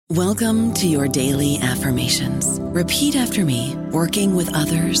Welcome to your daily affirmations. Repeat after me. Working with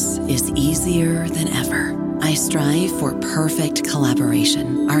others is easier than ever. I strive for perfect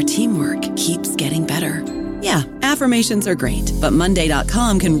collaboration. Our teamwork keeps getting better. Yeah, affirmations are great, but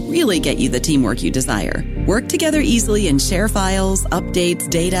Monday.com can really get you the teamwork you desire. Work together easily and share files, updates,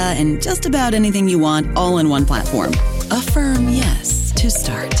 data, and just about anything you want all in one platform. Affirm yes to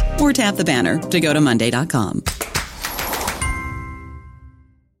start, or tap the banner to go to Monday.com.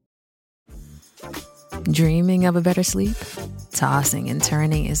 Dreaming of a better sleep? Tossing and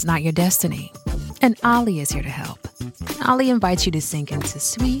turning is not your destiny. And Ollie is here to help. Ollie invites you to sink into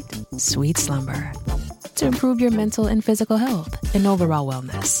sweet, sweet slumber to improve your mental and physical health and overall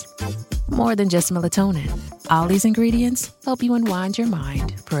wellness. More than just melatonin, Ollie's ingredients help you unwind your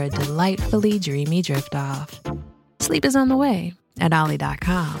mind for a delightfully dreamy drift off. Sleep is on the way at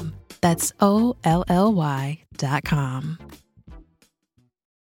Ollie.com. That's OLLY.com.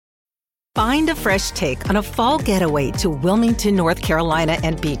 Find a fresh take on a fall getaway to Wilmington, North Carolina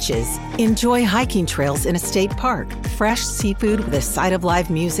and beaches. Enjoy hiking trails in a state park, fresh seafood with a side of live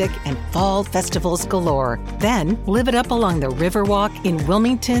music, and fall festivals galore. Then live it up along the Riverwalk in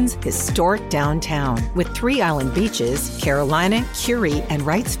Wilmington's historic downtown. With 3 island beaches, Carolina, Curie, and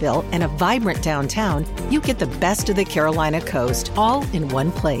Wrightsville, and a vibrant downtown, you get the best of the Carolina coast all in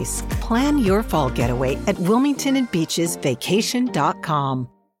one place. Plan your fall getaway at WilmingtonandBeachesVacation.com.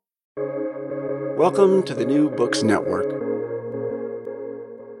 Welcome to the New Books Network.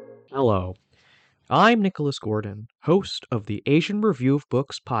 Hello, I'm Nicholas Gordon, host of the Asian Review of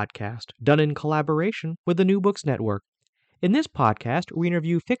Books podcast, done in collaboration with the New Books Network. In this podcast, we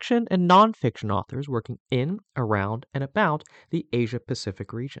interview fiction and nonfiction authors working in, around, and about the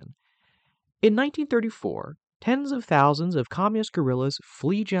Asia-Pacific region. In 1934, tens of thousands of communist guerrillas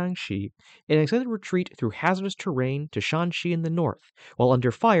flee Jiangxi in an extended retreat through hazardous terrain to Shanxi in the north, while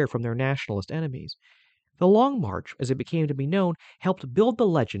under fire from their nationalist enemies. The Long March, as it became to be known, helped build the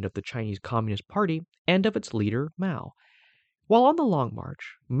legend of the Chinese Communist Party and of its leader, Mao. While on the Long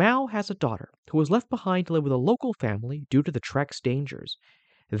March, Mao has a daughter who was left behind to live with a local family due to the trek's dangers.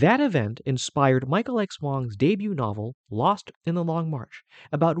 That event inspired Michael X. Wong's debut novel, Lost in the Long March,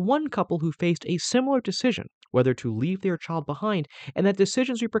 about one couple who faced a similar decision whether to leave their child behind, and that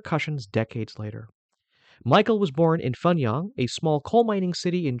decision's repercussions decades later. Michael was born in Fenyang, a small coal mining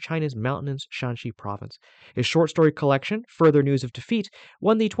city in China's mountainous Shanxi province. His short story collection, Further News of Defeat,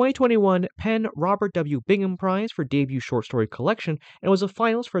 won the 2021 Penn Robert W. Bingham Prize for Debut Short Story Collection and was a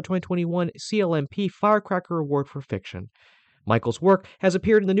finalist for a 2021 CLMP Firecracker Award for Fiction. Michael's work has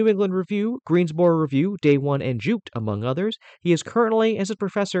appeared in the New England Review, Greensboro Review, Day One, and Juked, among others. He is currently as a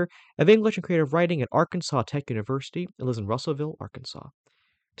professor of English and Creative Writing at Arkansas Tech University and lives in Russellville, Arkansas.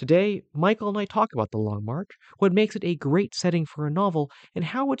 Today, Michael and I talk about The Long March, what makes it a great setting for a novel, and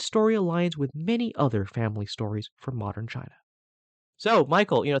how its story aligns with many other family stories from modern China. So,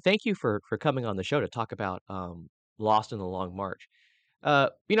 Michael, thank you for coming on the show to talk about Lost in the Long March. The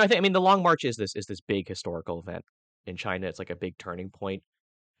Long March is this big historical event in China. It's like a big turning point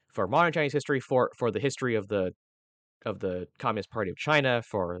for modern Chinese history, for the history of the Communist Party of China,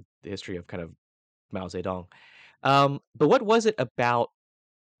 for the history of kind of Mao Zedong. But what was it about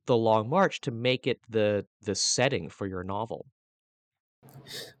the Long March to make it the setting for your novel?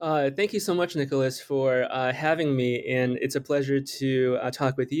 Thank you so much, Nicholas, for having me, and it's a pleasure to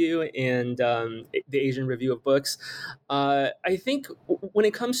talk with you and the Asian Review of Books. I think when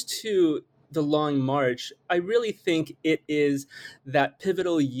it comes to the Long March, I really think it is that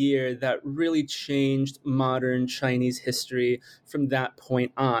pivotal year that really changed modern Chinese history from that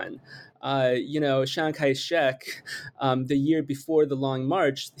point on. Chiang Kai-shek, the year before the Long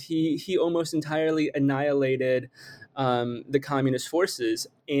March, he almost entirely annihilated the communist forces.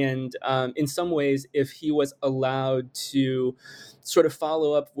 And in some ways, if he was allowed to sort of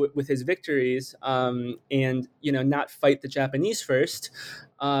follow up with his victories and, not fight the Japanese first,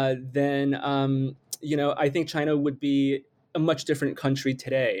 then, I think China would be a much different country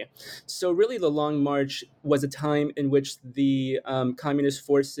today. So really the Long March was a time in which the communist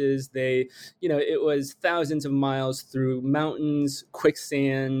forces, it was thousands of miles through mountains,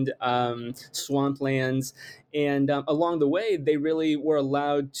 quicksand, swamplands, and along the way, they really were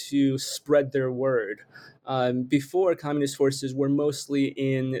allowed to spread their word. Before, communist forces were mostly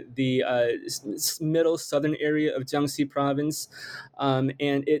in the middle southern area of Jiangxi province, and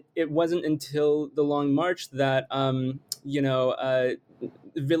it wasn't until the Long March that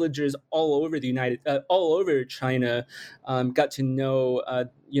villagers all over China got to know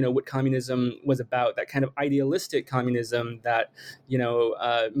what communism was about, that kind of idealistic communism that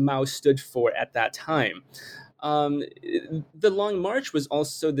Mao stood for at that time. the Long March was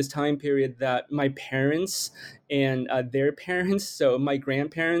also this time period that my parents and their parents, so my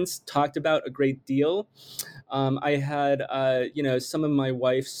grandparents, talked about a great deal. I had, some of my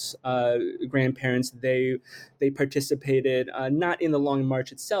wife's grandparents. They participated not in the Long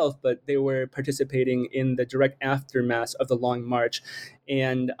March itself, but they were participating in the direct aftermath of the Long March.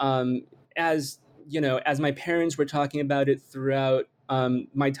 And as as my parents were talking about it throughout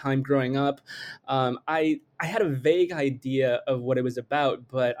my time growing up, I had a vague idea of what it was about,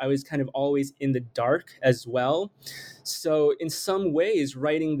 but I was kind of always in the dark as well. So in some ways,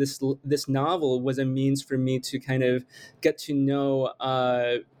 writing this novel was a means for me to kind of get to know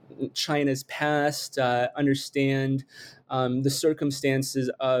China's past, understand the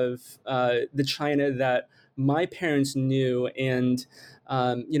circumstances of the China that my parents knew. And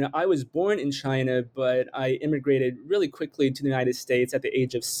I was born in China, but I immigrated really quickly to the United States at the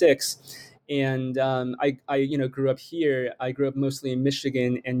age of 6. And I grew up here. I grew up mostly in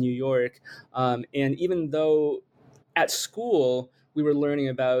Michigan and New York. And even though at school we were learning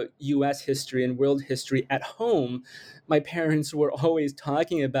about U.S. history and world history, at home my parents were always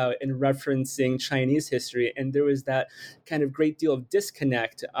talking about and referencing Chinese history. And there was that kind of great deal of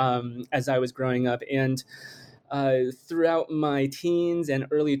disconnect as I was growing up. And throughout my teens and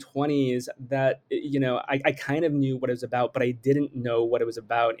early 20s, that I kind of knew what it was about, but I didn't know what it was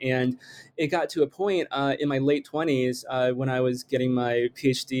about. And it got to a point in my late 20s when I was getting my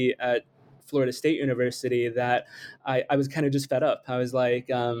PhD at Florida State University that I was kind of just fed up. I was like,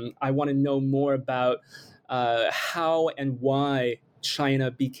 I want to know more about how and why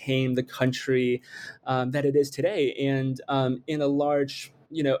China became the country that it is today. And in a large,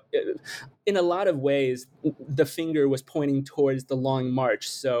 in a lot of ways, the finger was pointing towards the Long March.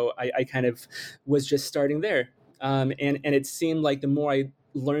 So I kind of was just starting there. And it seemed like the more I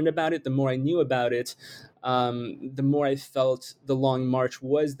learned about it, the more I knew about it, the more I felt the Long March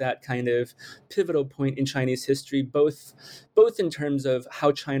was that kind of pivotal point in Chinese history, both in terms of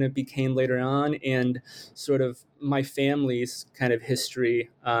how China became later on and sort of my family's kind of history,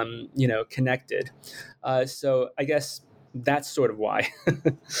 connected. So I guess that's sort of why.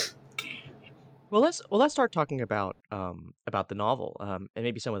 Let's start talking about the novel, and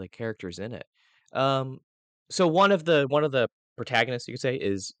maybe some of the characters in it. Um, so one of the protagonists, you could say,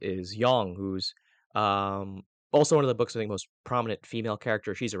 is Yong, who's um, also one of the book's, I think, most prominent female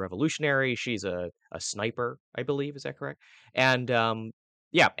character. She's a revolutionary. She's a sniper, I believe. Is that correct? And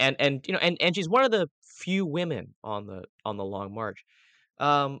yeah, and she's one of the few women on the Long March.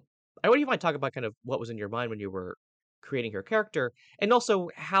 Um, I wonder if you might talk about kind of what was in your mind when you were creating her character, and also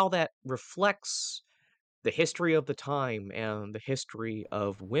how that reflects the history of the time and the history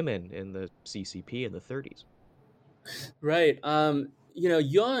of women in the CCP in the 30s. Right.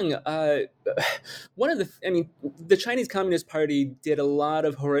 Young, one of the Chinese Communist Party did a lot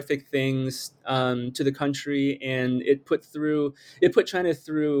of horrific things to the country, and it put China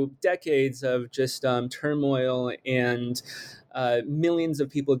through decades of just turmoil, and millions of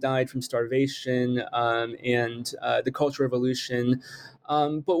people died from starvation and the Cultural Revolution.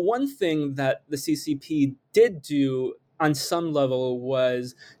 But one thing that the CCP did do on some level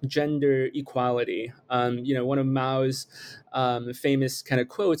was gender equality. One of Mao's famous kind of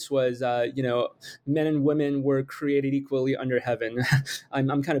quotes was, men and women were created equally under heaven.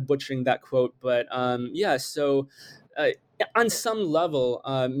 I'm kind of butchering that quote, but yeah, so uh, on some level,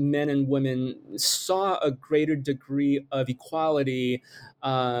 men and women saw a greater degree of equality,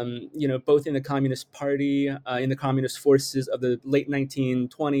 both in the Communist Party, in the communist forces of the late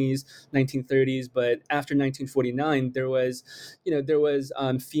 1920s, 1930s. But after 1949, there was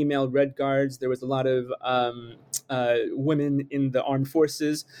female Red Guards. There was a lot of women in the armed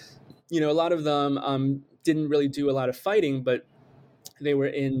forces. A lot of them didn't really do a lot of fighting, but they were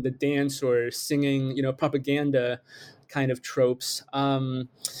in the dance or singing, propaganda kind of tropes. As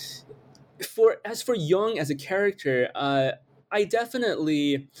for Young as a character, I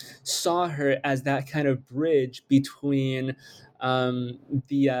definitely saw her as that kind of bridge between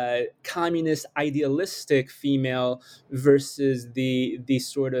the communist idealistic female versus the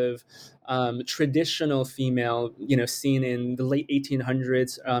sort of traditional female, seen in the late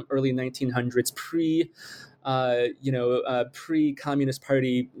 1800s, early 1900s, pre-Communist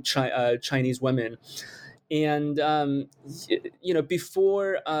Party Chinese women. And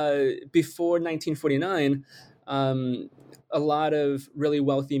before 1949, a lot of really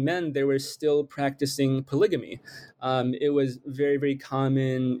wealthy men, they were still practicing polygamy. It was very, very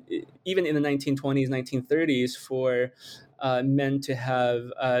common, even in the 1920s, 1930s, for men to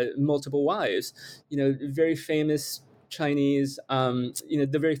have multiple wives. Very famous Chinese,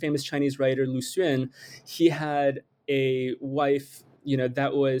 the very famous Chinese writer Lu Xun, he had a wife,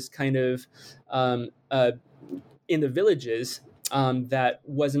 that was kind of in the villages, that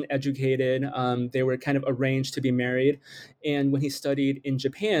wasn't educated. They were kind of arranged to be married. And when he studied in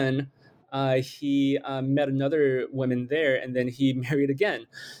Japan, he met another woman there, and then he married again.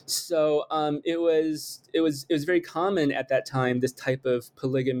 So it was very common at that time, this type of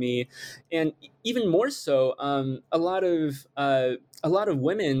polygamy, and even more so, a lot of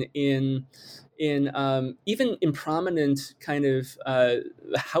women in even in prominent kind of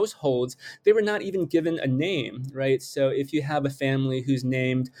households, they were not even given a name, right? So if you have a family who's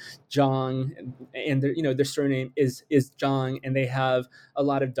named Zhang, and their surname is Zhang, and they have a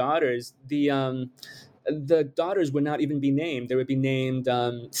lot of daughters, the daughters would not even be named. They would be named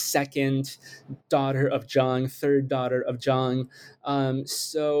second daughter of Zhang, third daughter of Zhang. And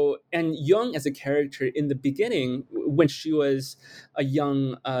Young as a character in the beginning, when she was a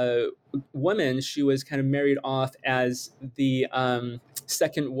young woman, she was kind of married off as the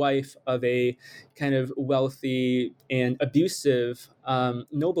second wife of a kind of wealthy and abusive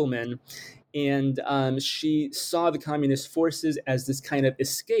nobleman. And she saw the communist forces as this kind of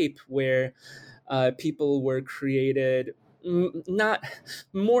escape where people were created not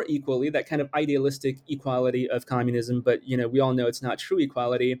more equally, that kind of idealistic equality of communism, but we all know it's not true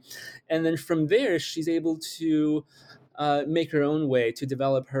equality. And then from there, she's able to make her own way, to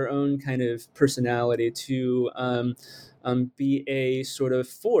develop her own kind of personality, to be a sort of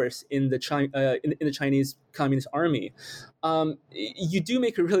force in the Chinese Communist Army. You do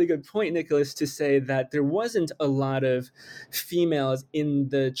make a really good point, Nicholas, to say that there wasn't a lot of females in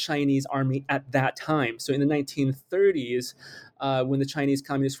the Chinese army at that time. So in the 1930s, when the Chinese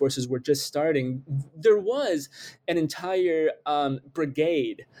Communist forces were just starting, there was an entire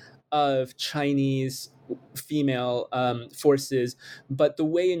brigade of Chinese female forces. But the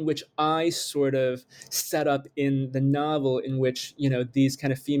way in which I sort of set up in the novel, in which these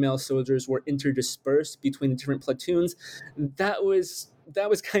kind of female soldiers were interdispersed between the different platoons, that was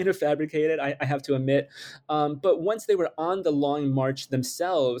kind of fabricated, I have to admit. But once they were on the Long March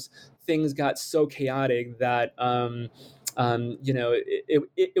themselves, things got so chaotic that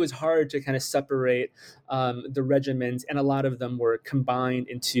it was hard to kind of separate the regiments, and a lot of them were combined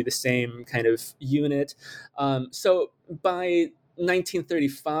into the same kind of unit. So by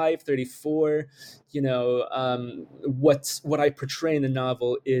 1935, 34, what I portray in the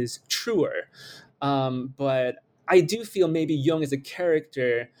novel is truer. But I do feel maybe Young as a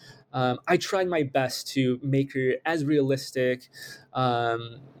character, I tried my best to make her as realistic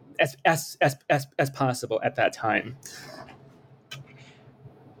as possible at that time.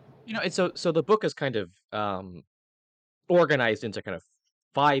 And so the book is kind of organized into kind of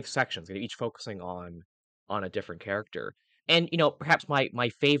 5 sections, each focusing on a different character. And perhaps my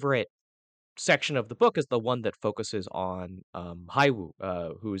favorite section of the book is the one that focuses on Haiwu,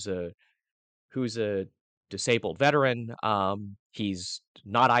 who's a disabled veteran. He's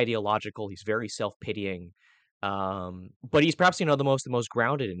not ideological. He's very self-pitying. But he's perhaps the most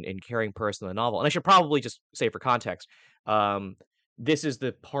grounded and caring person in the novel. And I should probably just say, for context, this is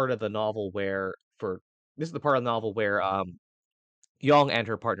the part of the novel where Young and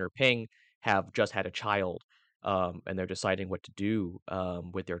her partner Ping have just had a child, and they're deciding what to do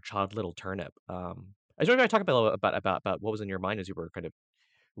with their child, little Turnip. I was going to talk about what was in your mind as you were kind of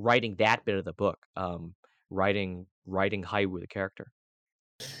writing that bit of the book, writing Haiwu, the character.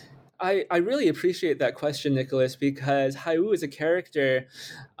 I really appreciate that question, Nicholas, because Haiwu is a character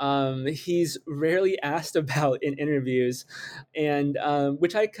he's rarely asked about in interviews, and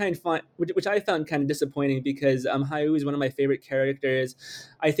which I found kind of disappointing, because Haiwu is one of my favorite characters.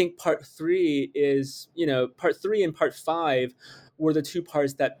 I think part 3 and part 5 were the 2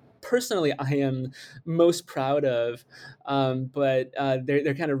 parts that personally I am most proud of, but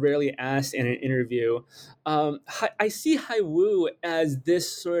they're kind of rarely asked in an interview. I see Haiwu as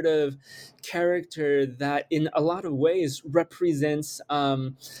this sort of character that in a lot of ways represents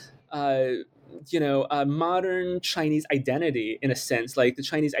modern Chinese identity, in a sense, like the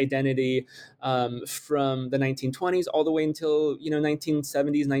Chinese identity from the 1920s all the way until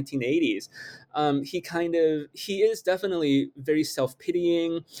 1970s, 1980s. He is definitely very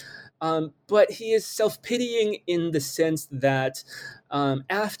self-pitying, but he is self-pitying in the sense that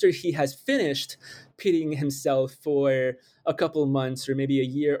after he has finished pitying himself for a couple of months or maybe a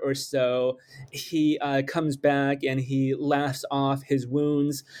year or so, he comes back and he laughs off his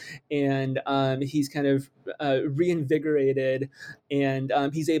wounds, and he's kind of reinvigorated, and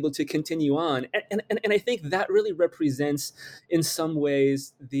he's able to continue on. And I think that really represents, in some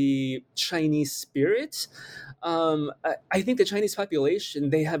ways, the Chinese spirit. I think the Chinese population,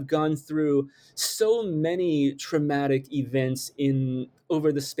 they have gone through so many traumatic events in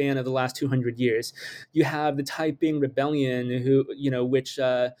over the span of the last 200 years. You have the Taiping Rebellion, which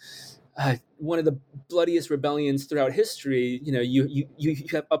one of the bloodiest rebellions throughout history. You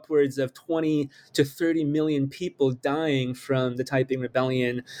have upwards of 20 to 30 million people dying from the Taiping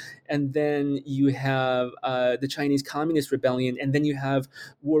Rebellion, and then you have the Chinese Communist Rebellion, and then you have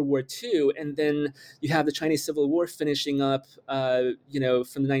World War II, and then you have the Chinese Civil War finishing up, from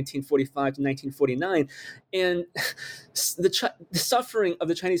 1945 to 1949, and the suffering of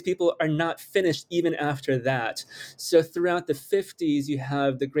the Chinese people are not finished even after that. So throughout the 50s, you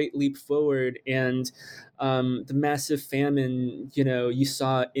have the Great Leap Forward, and the massive famine, you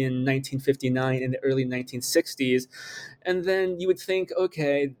saw in 1959 and the early 1960s. And then you would think,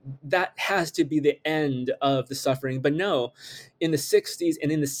 okay, that has to be the end of the suffering. But no, in the 60s and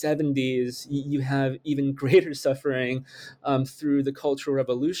in the 70s, you have even greater suffering through the Cultural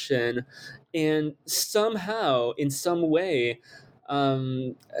Revolution. And somehow, in some way,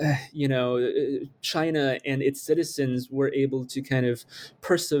 China and its citizens were able to kind of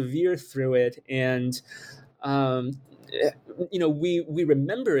persevere through it, and we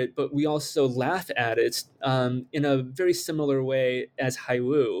remember it, but we also laugh at it in a very similar way as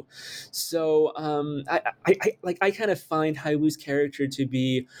Haiwu. So I kind of find Haiwu's character to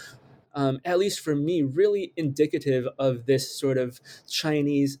be, at least for me, really indicative of this sort of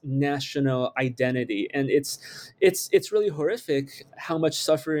Chinese national identity. And it's really horrific how much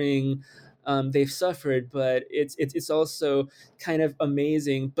suffering they've suffered, but it's also kind of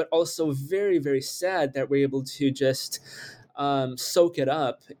amazing, but also very, very sad that we're able to just soak it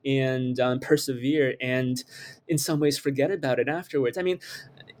up and persevere, and in some ways forget about it afterwards. I mean,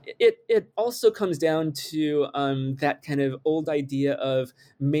 it also comes down to that kind of old idea of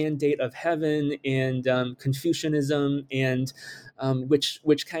mandate of heaven, and Confucianism, and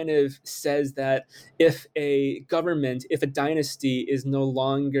which kind of says that if a government, if a dynasty is no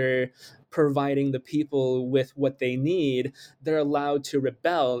longer providing the people with what they need, they're allowed to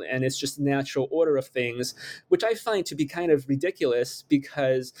rebel, and it's just the natural order of things, which I find to be kind of ridiculous,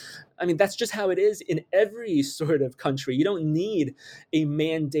 because I mean, that's just how it is in every sort of country. You don't need a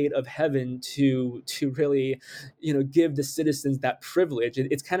mandate of heaven to really, give the citizens that privilege.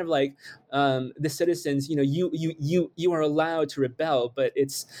 It's kind of like the citizens, you are allowed to rebel, but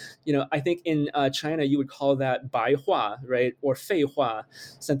it's, I think in China you would call that bai hua, right, or fei hua,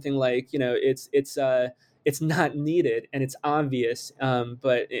 something like, it's not needed and it's obvious.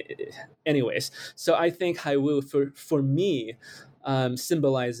 Anyways, so I think Haiwu for me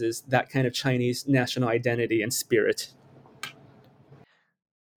symbolizes that kind of Chinese national identity and spirit.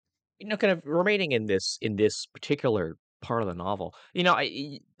 Kind of remaining in this particular part of the novel,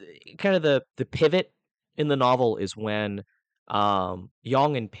 kind of the pivot in the novel is when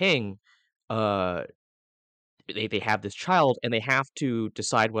Yong and Ping, uh, they have this child, and they have to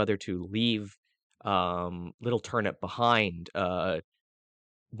decide whether to leave Little Turnip behind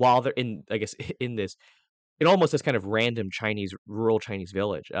while they're in, I guess, in this, in almost this kind of random rural Chinese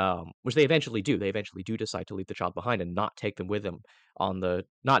village, which they eventually do. They eventually do decide to leave the child behind and not take them with them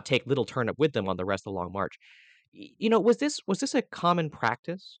not take Little Turnip with them on the rest of the Long March. Was this a common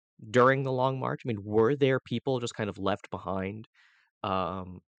practice during the Long March? I mean, were there people just kind of left behind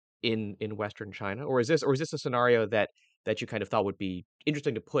um, in Western China, or is this a scenario that you kind of thought would be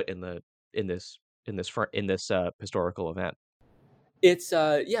interesting to put in this historical event? It's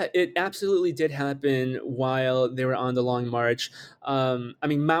it absolutely did happen while they were on the Long March. I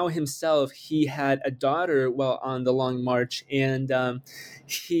mean, Mao himself, he had a daughter while on the Long March, and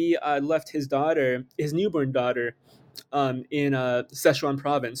he left his newborn daughter, in Sichuan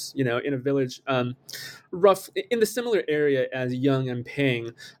province, in a village rough in the similar area as Young and Ping.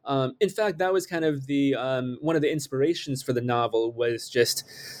 In fact, that was kind of the one of the inspirations for the novel, was just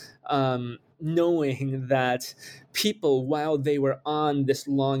knowing that people, while they were on this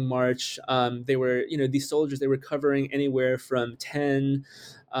long march, they were, these soldiers, they were covering anywhere from 10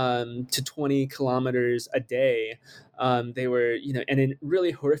 to 20 kilometers a day. They were, and in really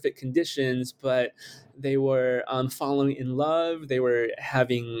horrific conditions, but they were falling in love, they were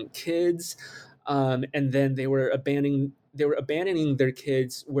having kids, and then they were abandoning their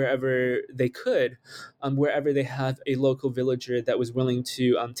kids wherever they could, wherever they have a local villager that was willing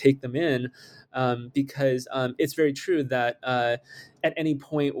to take them in, because it's very true that at any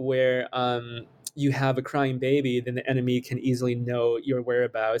point where you have a crying baby, then the enemy can easily know your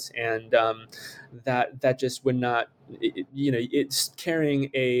whereabouts, and that just would not, it's carrying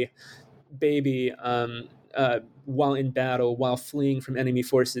a baby while in battle, while fleeing from enemy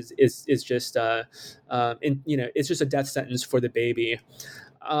forces, is just it's just a death sentence for the baby.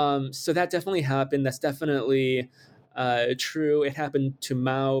 So that definitely happened. That's definitely true. It happened to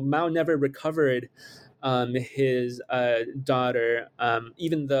Mao. Mao never recovered his daughter,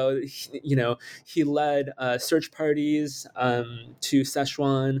 even though he led search parties to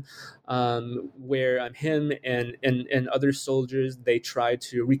Szechuan, where him and other soldiers, they tried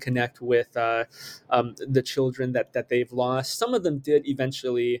to reconnect with the children that they've lost. Some of them did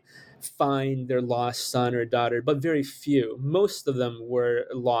eventually find their lost son or daughter, but very few. Most of them were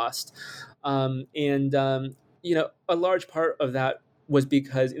lost, and a large part of that was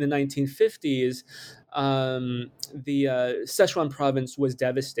because in the 1950s, the Sichuan province was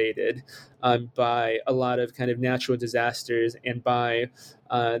devastated by a lot of kind of natural disasters and by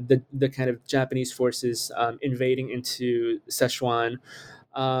the kind of Japanese forces invading into Sichuan.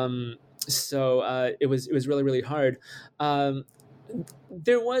 So it was really, really hard.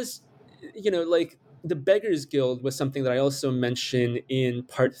 There was, like, the Beggars Guild was something that I also mentioned in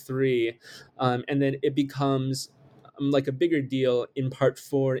part 3, and then it becomes like a bigger deal in part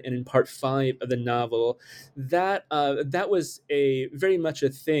 4 and in part 5 of the novel. That was a very much a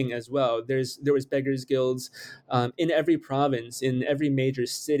thing as well. There was Beggars Guilds in every province, in every major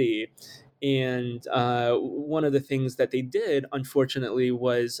city. And one of the things that they did, unfortunately,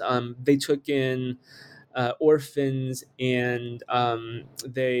 was they took in orphans, and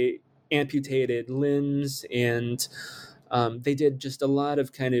they amputated limbs, and they did just a lot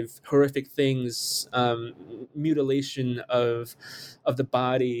of kind of horrific things, mutilation of the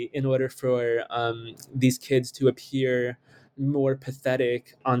body, in order for these kids to appear more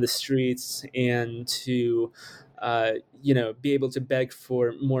pathetic on the streets and to be able to beg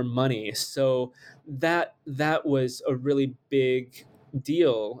for more money. So that was a really big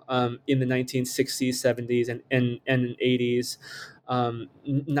deal in the 1960s, 70s, and 80s,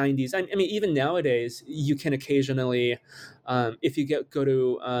 90s. I mean, even nowadays, you can occasionally, if you go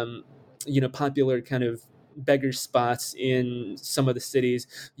to popular kind of beggar spots in some of the cities,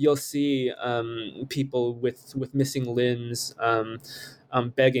 you'll see people with missing limbs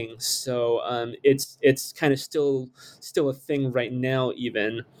begging. So it's kind of still a thing right now,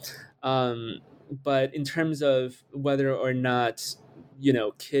 even. But in terms of whether or not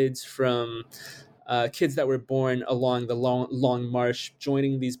kids from kids that were born along the long march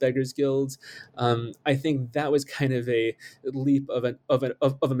joining these beggars guilds, I think that was kind of a leap of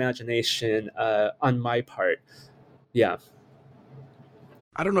imagination on my part. Yeah.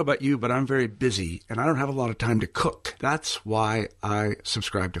 I don't know about you, but I'm very busy and I don't have a lot of time to cook. That's why I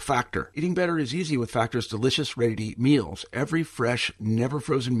subscribe to Factor. Eating better is easy with Factor's delicious, ready-to-eat meals. Every fresh, never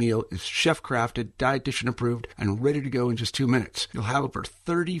frozen meal is chef-crafted, dietitian approved, and ready to go in just 2 minutes. You'll have over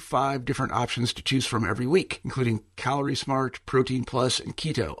 35 different options to choose from every week, including Calorie Smart, Protein Plus, and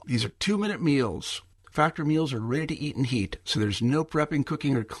Keto. These are 2-minute meals. Factor meals are ready to eat and heat, so there's no prepping,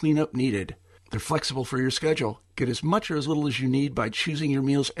 cooking, or cleanup needed. They're flexible for your schedule. Get as much or as little as you need by choosing your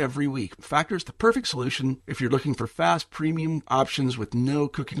meals every week. Factor is the perfect solution if you're looking for fast, premium options with no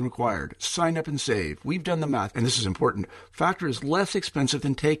cooking required. Sign up and save. We've done the math, and this is important. Factor is less expensive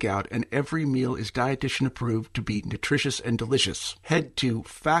than takeout, and every meal is dietitian approved to be nutritious and delicious. Head to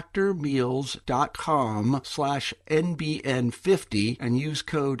factormeals.com/NBN50 and use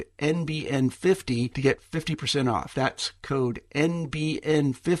code NBN50 to get 50% off. That's code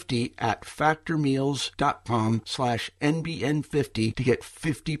NBN50 at factormeals.com/NBN50 to get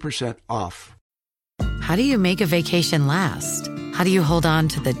 50% off. How do you make a vacation last? How do you hold on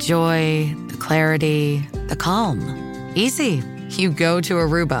to the joy, the clarity, the calm? Easy. You go to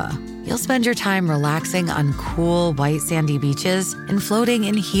Aruba. You'll spend your time relaxing on cool, white, sandy beaches and floating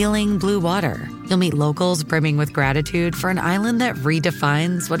in healing blue water. You'll meet locals brimming with gratitude for an island that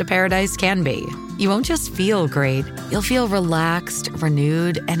redefines what a paradise can be. You won't just feel great, you'll feel relaxed,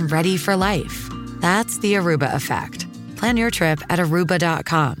 renewed, and ready for life. That's the Aruba effect. Plan your trip at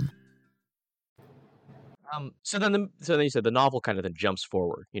Aruba.com. So then you said the novel kind of then jumps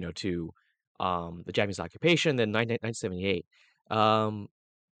forward, to the Japanese occupation, then 1978.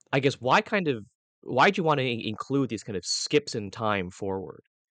 I guess why'd you want to include these kind of skips in time forward?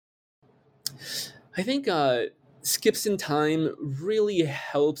 I think skips in time really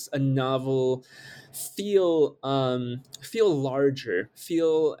helps a novel feel larger,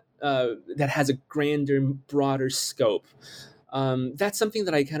 feel that has a grander, broader scope. That's something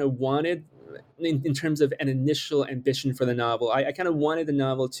that I kind of wanted in terms of an initial ambition for the novel. I kind of wanted the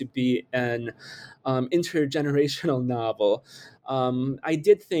novel to be an intergenerational novel. I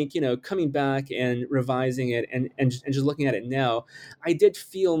did think, coming back and revising it and just looking at it now, I did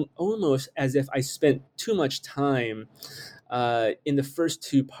feel almost as if I spent too much time in the first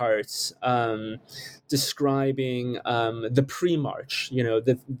two parts, describing the pre-march,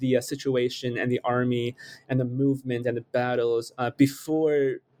 the situation and the army and the movement and the battles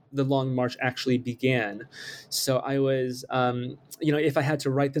before the Long March actually began. So I was, if I had to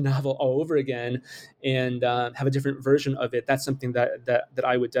write the novel all over again and have a different version of it, that's something that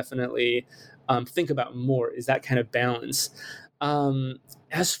I would definitely think about more, is that kind of balance.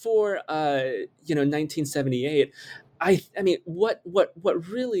 As for 1978, I mean, what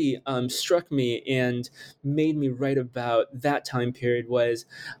really struck me and made me write about that time period was,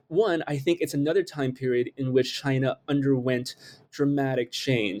 one, I think it's another time period in which China underwent dramatic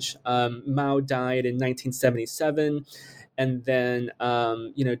change. Mao died in 1977, and then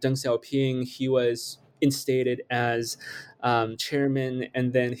Deng Xiaoping, he was instated as chairman,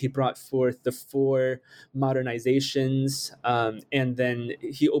 and then he brought forth the four modernizations, and then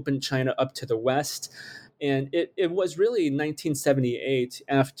he opened China up to the West. And it was really 1978,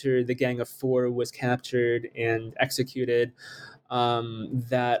 after the Gang of Four was captured and executed,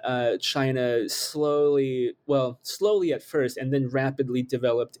 that China slowly at first, and then rapidly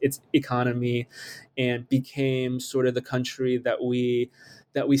developed its economy and became sort of the country that we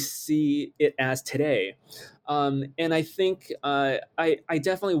see it as today. And I think I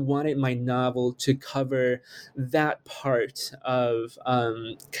definitely wanted my novel to cover that part of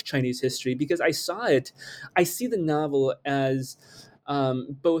Chinese history, because I see the novel as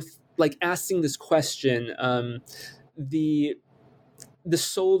both like asking this question. The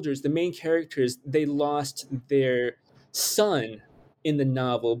soldiers, the main characters, they lost their son in the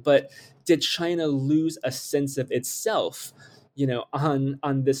novel, but did China lose a sense of itself,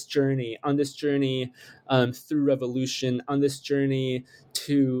 on this journey through revolution, on this journey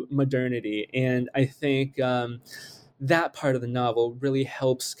to modernity? And I think that part of the novel really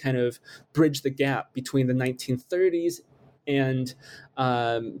helps kind of bridge the gap between the 1930s and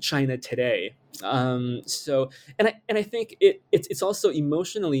China today. I think it's also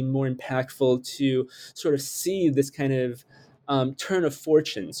emotionally more impactful to sort of see this kind of turn of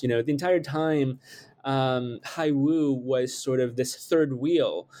fortunes. The entire time, Hai Wu was sort of this third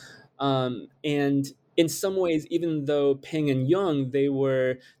wheel, and in some ways, even though Ping and Young, they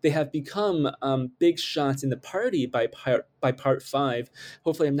have become big shots in the party by part 5.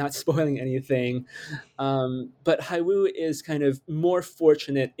 Hopefully, I'm not spoiling anything. But Hai Wu is kind of more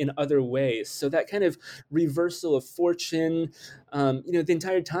fortunate in other ways. So that kind of reversal of fortune, the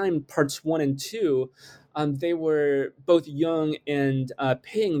entire time, parts 1 and 2, they were both Young and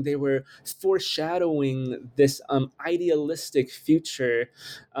Ping. They were foreshadowing this idealistic future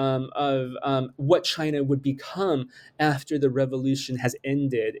of what China would become after the revolution has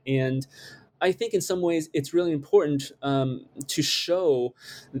ended. And I think in some ways it's really important to show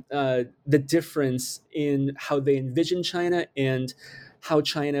the difference in how they envision China and how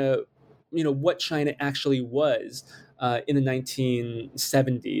China, what China actually was in the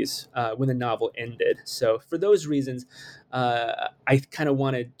 1970s when the novel ended. So for those reasons, I kind of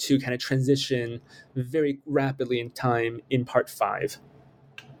wanted to kind of transition very rapidly in time in part 5.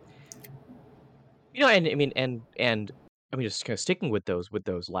 And I mean, just kind of sticking with those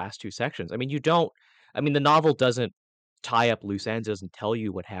last two sections. I mean, the novel doesn't tie up loose ends. It doesn't tell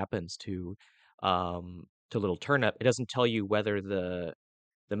you what happens to Little Turnip. It doesn't tell you whether the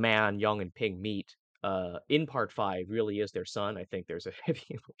man Young and Ping meet in part 5 really is their son. I think there's a heavy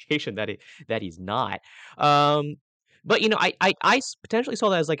implication that he's not. But I potentially saw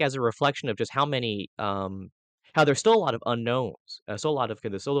that as a reflection of just how many how there's still a lot of unknowns, there's still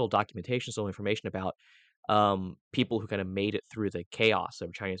little documentation, still information about people who kind of made it through the chaos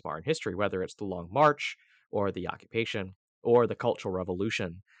of Chinese modern history, whether it's the Long March or the occupation or the Cultural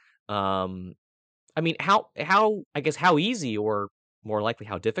Revolution. I mean, how easy, or more likely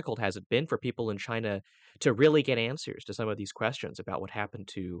how difficult, has it been for people in China to really get answers to some of these questions about what happened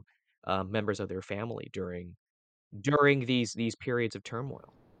to members of their family during these periods of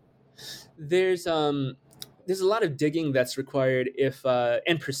turmoil? There's a lot of digging that's required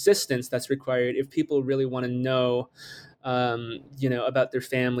and persistence that's required if people really want to know about their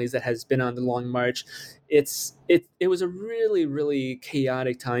families that has been on the Long March. It was a really, really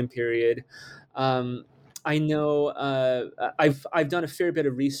chaotic time period. I know I've done a fair bit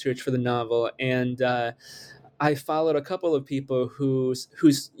of research for the novel, and I followed a couple of people whose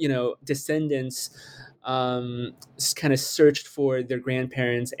descendants kind of searched for their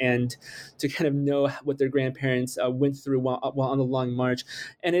grandparents and to kind of know what their grandparents went through while on the Long March.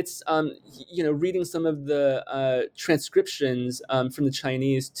 And it's reading some of the transcriptions from the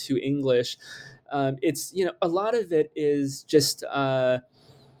Chinese to English. It's a lot of it is just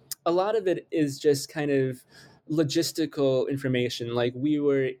kind of logistical information, like we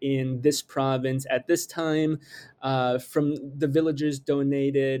were in this province at this time, from the villagers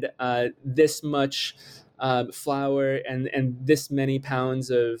donated this much flour and this many pounds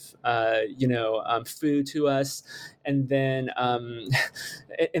of food to us, and then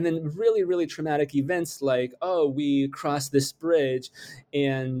and then really really traumatic events like, oh, we crossed this bridge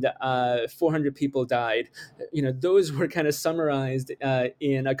and 400 people died. Those were kind of summarized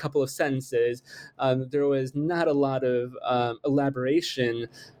in a couple of sentences. There was not a lot of elaboration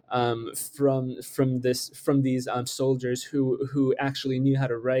from these soldiers who actually knew how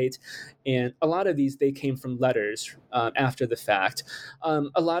to write, and a lot of these, they came from letters after the fact.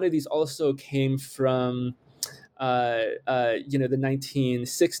 A lot of these also came from the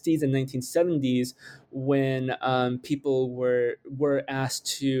 1960s and 1970s, when people were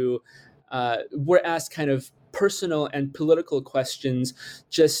asked kind of personal and political questions,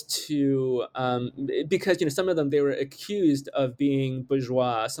 just to because some of them, they were accused of being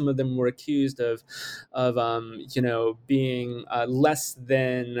bourgeois, some of them were accused of being less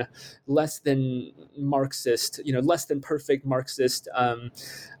than Marxist, less than perfect Marxist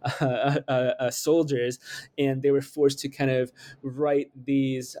soldiers, and they were forced to kind of write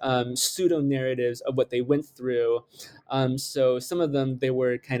these pseudo narratives of what they went through. So some of them, they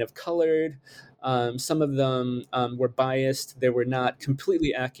were kind of colored. Some of them were biased. They were not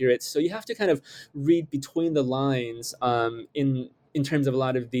completely accurate. So you have to kind of read between the lines in terms of a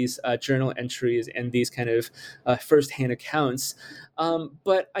lot of these journal entries and these kind of firsthand accounts.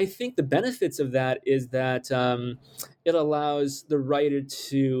 But I think the benefits of that is that it allows the writer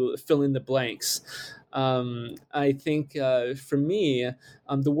to fill in the blanks. I think for me,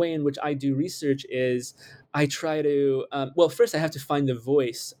 the way in which I do research is I try to, first I have to find the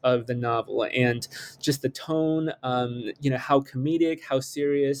voice of the novel and just the tone, how comedic, how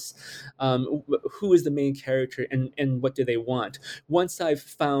serious, who is the main character, and what do they want. Once I've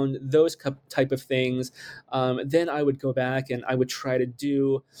found those type of things, then I would go back and I would try to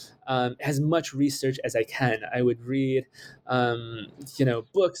do as much research as I can. I would read,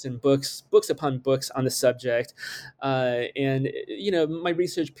 books and books upon books on the subject. And my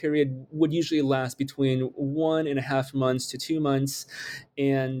research period would usually last between 1.5 months to 2 months.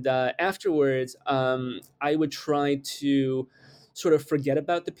 And afterwards, I would try to sort of forget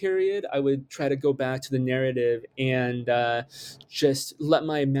about the period. I would try to go back to the narrative and just let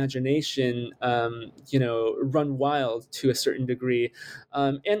my imagination, run wild to a certain degree.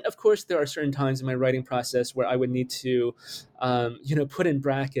 And of course, there are certain times in my writing process where I would need to, put in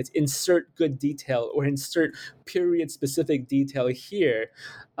brackets, insert good detail or insert period-specific detail here.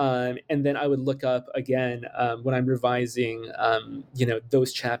 And then I would look up again when I'm revising,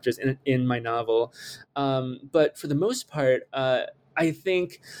 those chapters in my novel. But for the most part, I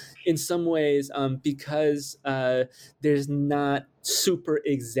think in some ways, because there's not super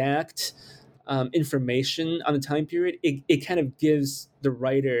exact information on the time period, it kind of gives the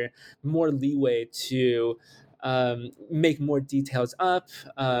writer more leeway to make more details up,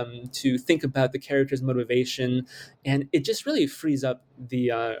 to think about the character's motivation, and it just really frees up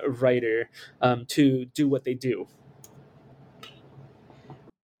the writer to do what they do.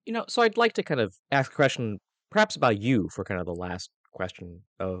 So I'd like to kind of ask a question, perhaps about you, for kind of the last question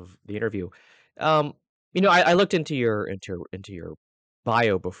of the interview. I looked into your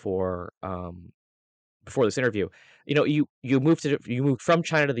bio before this interview. You moved from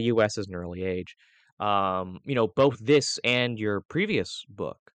China to the U.S. as an early age. Both this and your previous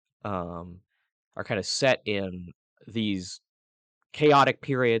book are kind of set in these chaotic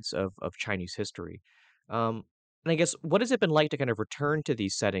periods of Chinese history. And I guess, what has it been like to kind of return to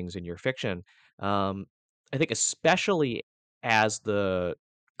these settings in your fiction? I think especially as the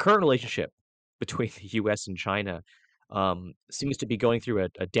current relationship between the U.S. and China seems to be going through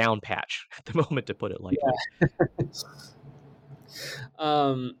a down patch at the moment, to put it lightly.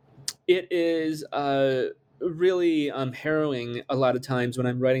 Yeah. It is really harrowing a lot of times when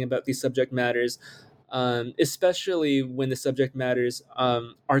I'm writing about these subject matters, especially when the subject matters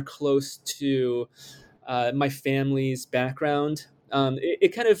are close to my family's background.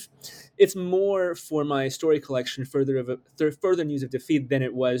 It's more for my story collection, Further News of Defeat, than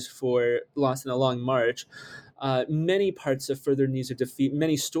it was for Lost in the Long March. Many parts of Further News of Defeat,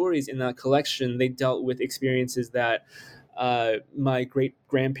 many stories in that collection, they dealt with experiences that my great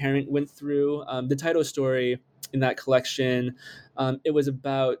grandparent went through. The title story in that collection, it was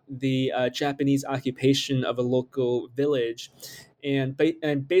about the Japanese occupation of a local village. And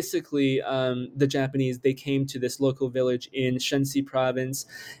basically, the Japanese, they came to this local village in Shensi province,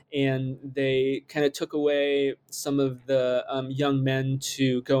 and they kind of took away some of the young men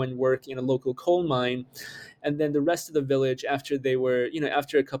to go and work in a local coal mine. And then the rest of the village, after they were,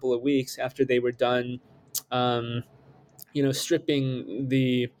 after a couple of weeks, after they were done, stripping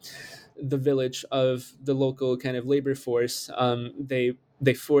the village of the local kind of labor force, they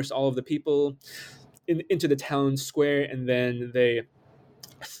forced all of the people into the town square, and then they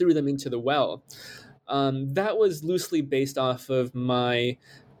threw them into the well. That was loosely based off of my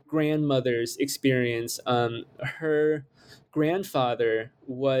grandmother's experience. Her grandfather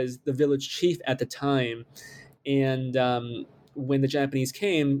was the village chief at the time, and when the Japanese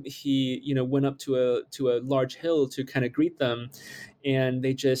came, he went up to a large hill to kind of greet them, and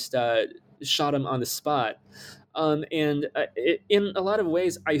they just shot him on the spot. In a lot of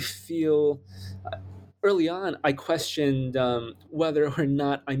ways, I feel early on I questioned whether or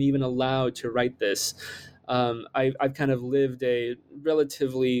not I'm even allowed to write this. I've kind of lived a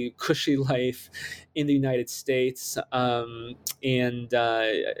relatively cushy life in the United States, and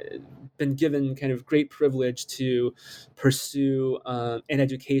been given kind of great privilege to pursue an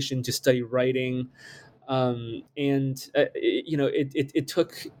education to study writing. It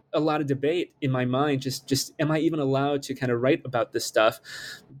took a lot of debate in my mind. Just am I even allowed to kind of write about this stuff?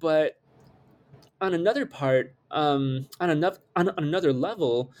 But on another part, on another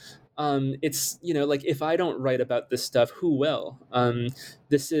level, it's like, if I don't write about this stuff, who will?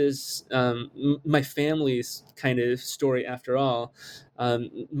 This is my family's kind of story after all.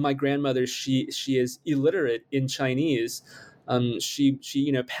 My grandmother, she is illiterate in Chinese. She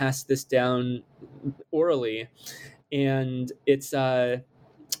passed this down orally, and it's I'm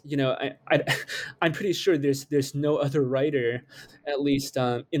pretty sure there's no other writer, at least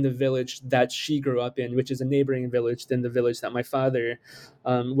in the village that she grew up in, which is a neighboring village than the village that my father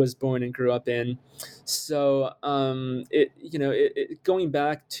was born and grew up in. So going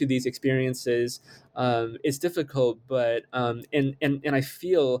back to these experiences, it's difficult, but and I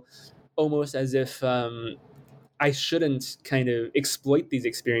feel almost as if I shouldn't kind of exploit these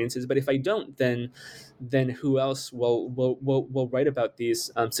experiences, but if I don't, then who else will write about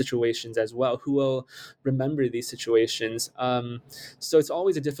these situations as well? Who will remember these situations? So it's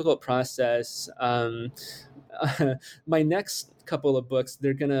always a difficult process. My next couple of books,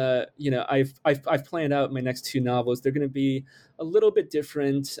 they're gonna, I've planned out my next two novels. They're gonna be a little bit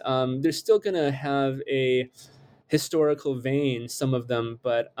different. They're still gonna have a historical vein, some of them,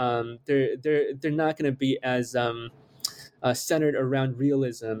 but they're not going to be as centered around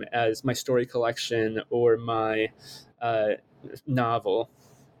realism as my story collection or my novel.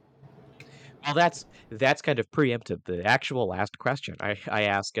 Well, that's kind of preemptive. The actual last question I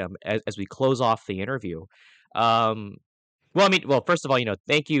ask as we close off the interview. Well, first of all,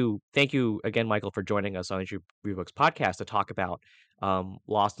 thank you again, Michael, for joining us on the Review Books podcast to talk about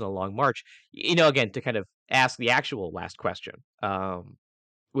Lost in a Long March. Again, to kind of ask the actual last question,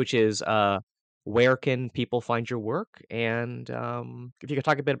 which is, where can people find your work, and if you could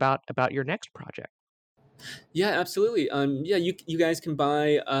talk a bit about your next project. Yeah, absolutely. You guys can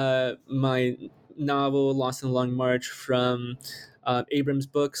buy my novel Lost in a Long March from Abrams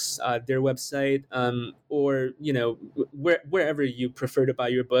Books, their website, or wherever you prefer to buy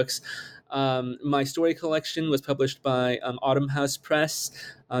your books. My story collection was published by Autumn House Press.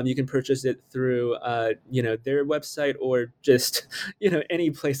 You can purchase it through their website, or just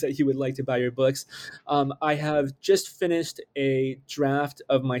any place that you would like to buy your books. I have just finished a draft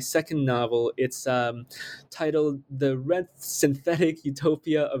of my second novel. It's titled "The Red Synthetic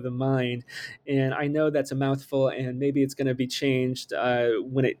Utopia of the Mind," and I know that's a mouthful, and maybe it's going to be changed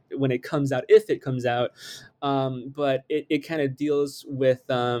when it comes out, if it comes out. But it kind of deals with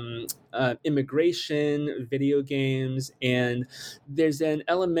immigration, video games, and there's an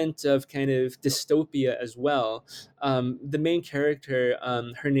element of kind of dystopia as well. The main character,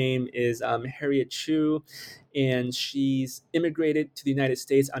 her name is Harriet Chu, and she's immigrated to the United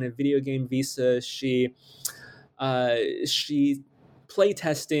States on a video game visa. She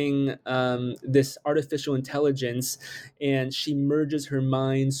playtesting this artificial intelligence, and she merges her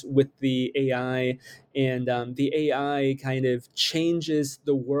minds with the AI, and the AI kind of changes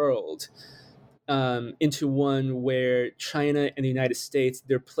the world into one where China and the United States,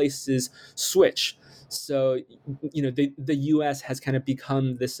 their places switch. So, the U.S. has kind of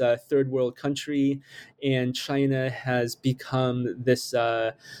become this third world country, and China has become this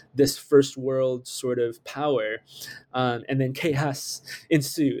first world sort of power, and then chaos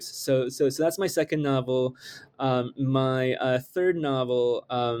ensues. So that's my second novel. My third novel,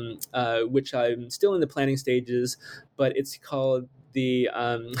 which I'm still in the planning stages, but it's called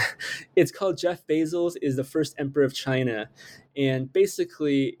it's called Jeff Bezos is the First Emperor of China. And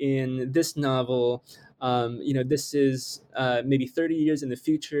basically in this novel, this is maybe 30 years in the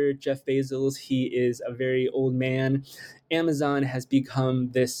future. Jeff Bezos, he is a very old man. Amazon has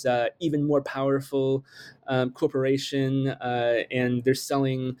become this even more powerful corporation, and they're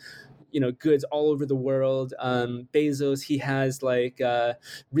selling goods all over the world. Bezos, he has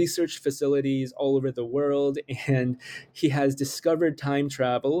research facilities all over the world, and he has discovered time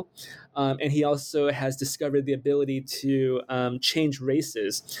travel. And he also has discovered the ability to change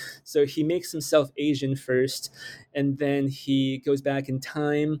races. So he makes himself Asian first, and then he goes back in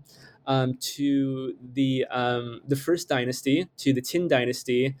time to the first dynasty, to the Qin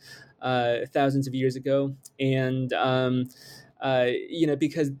dynasty, thousands of years ago. And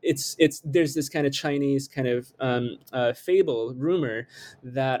because there's this kind of Chinese kind of fable, rumor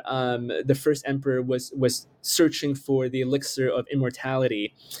that the first emperor was searching for the elixir of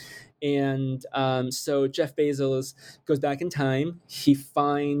immortality. And so Jeff Bezos goes back in time. He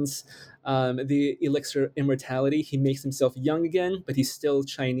finds the elixir of immortality. He makes himself young again, but he's still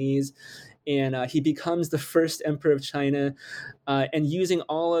Chinese. And he becomes the first emperor of China, and using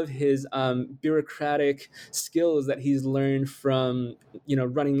all of his bureaucratic skills that he's learned from,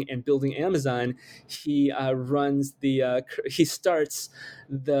 running and building Amazon, he he starts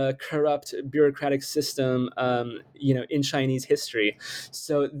the corrupt bureaucratic system, in Chinese history.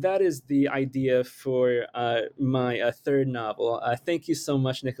 So that is the idea for my third novel. Thank you so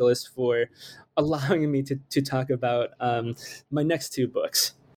much, Nicholas, for allowing me to talk about my next two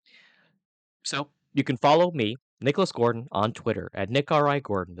books. So you can follow me, Nicholas Gordon, on Twitter at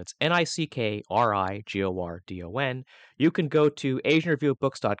NickRIGordon. That's NickRigordon. You can go to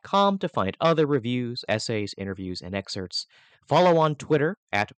AsianReviewOfBooks.com to find other reviews, essays, interviews, and excerpts. Follow on Twitter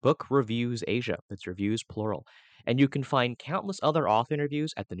at BookReviewsAsia. That's reviews plural. And you can find countless other author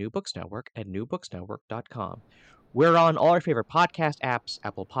interviews at the New Books Network at newbooksnetwork.com. We're on all our favorite podcast apps,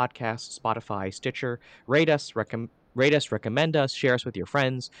 Apple Podcasts, Spotify, Stitcher. Rate us, recommend us, share us with your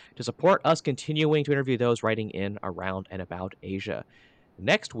friends to support us continuing to interview those writing in, around, and about Asia.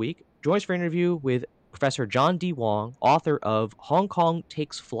 Next week, join us for an interview with Professor John D. Wong, author of Hong Kong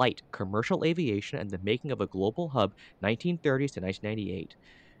Takes Flight, Commercial Aviation and the Making of a Global Hub, 1930s to 1998.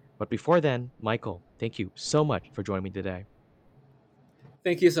 But before then, Michael, thank you so much for joining me today.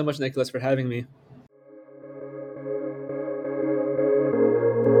 Thank you so much, Nicholas, for having me.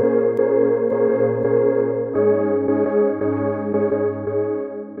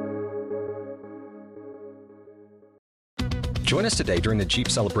 Join us today during the Jeep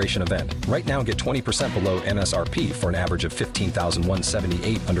Celebration event. Right now, get 20% below MSRP for an average of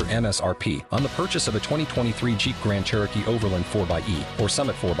 $15,178 under MSRP on the purchase of a 2023 Jeep Grand Cherokee Overland 4xe or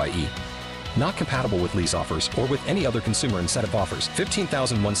Summit 4xe. Not compatible with lease offers or with any other consumer incentive offers.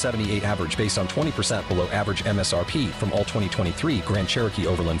 $15,178 average based on 20% below average MSRP from all 2023 Grand Cherokee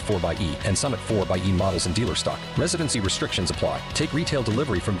Overland 4xe and Summit 4xe models in dealer stock. Residency restrictions apply. Take retail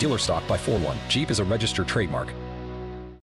delivery from dealer stock by 4/1. Jeep is a registered trademark.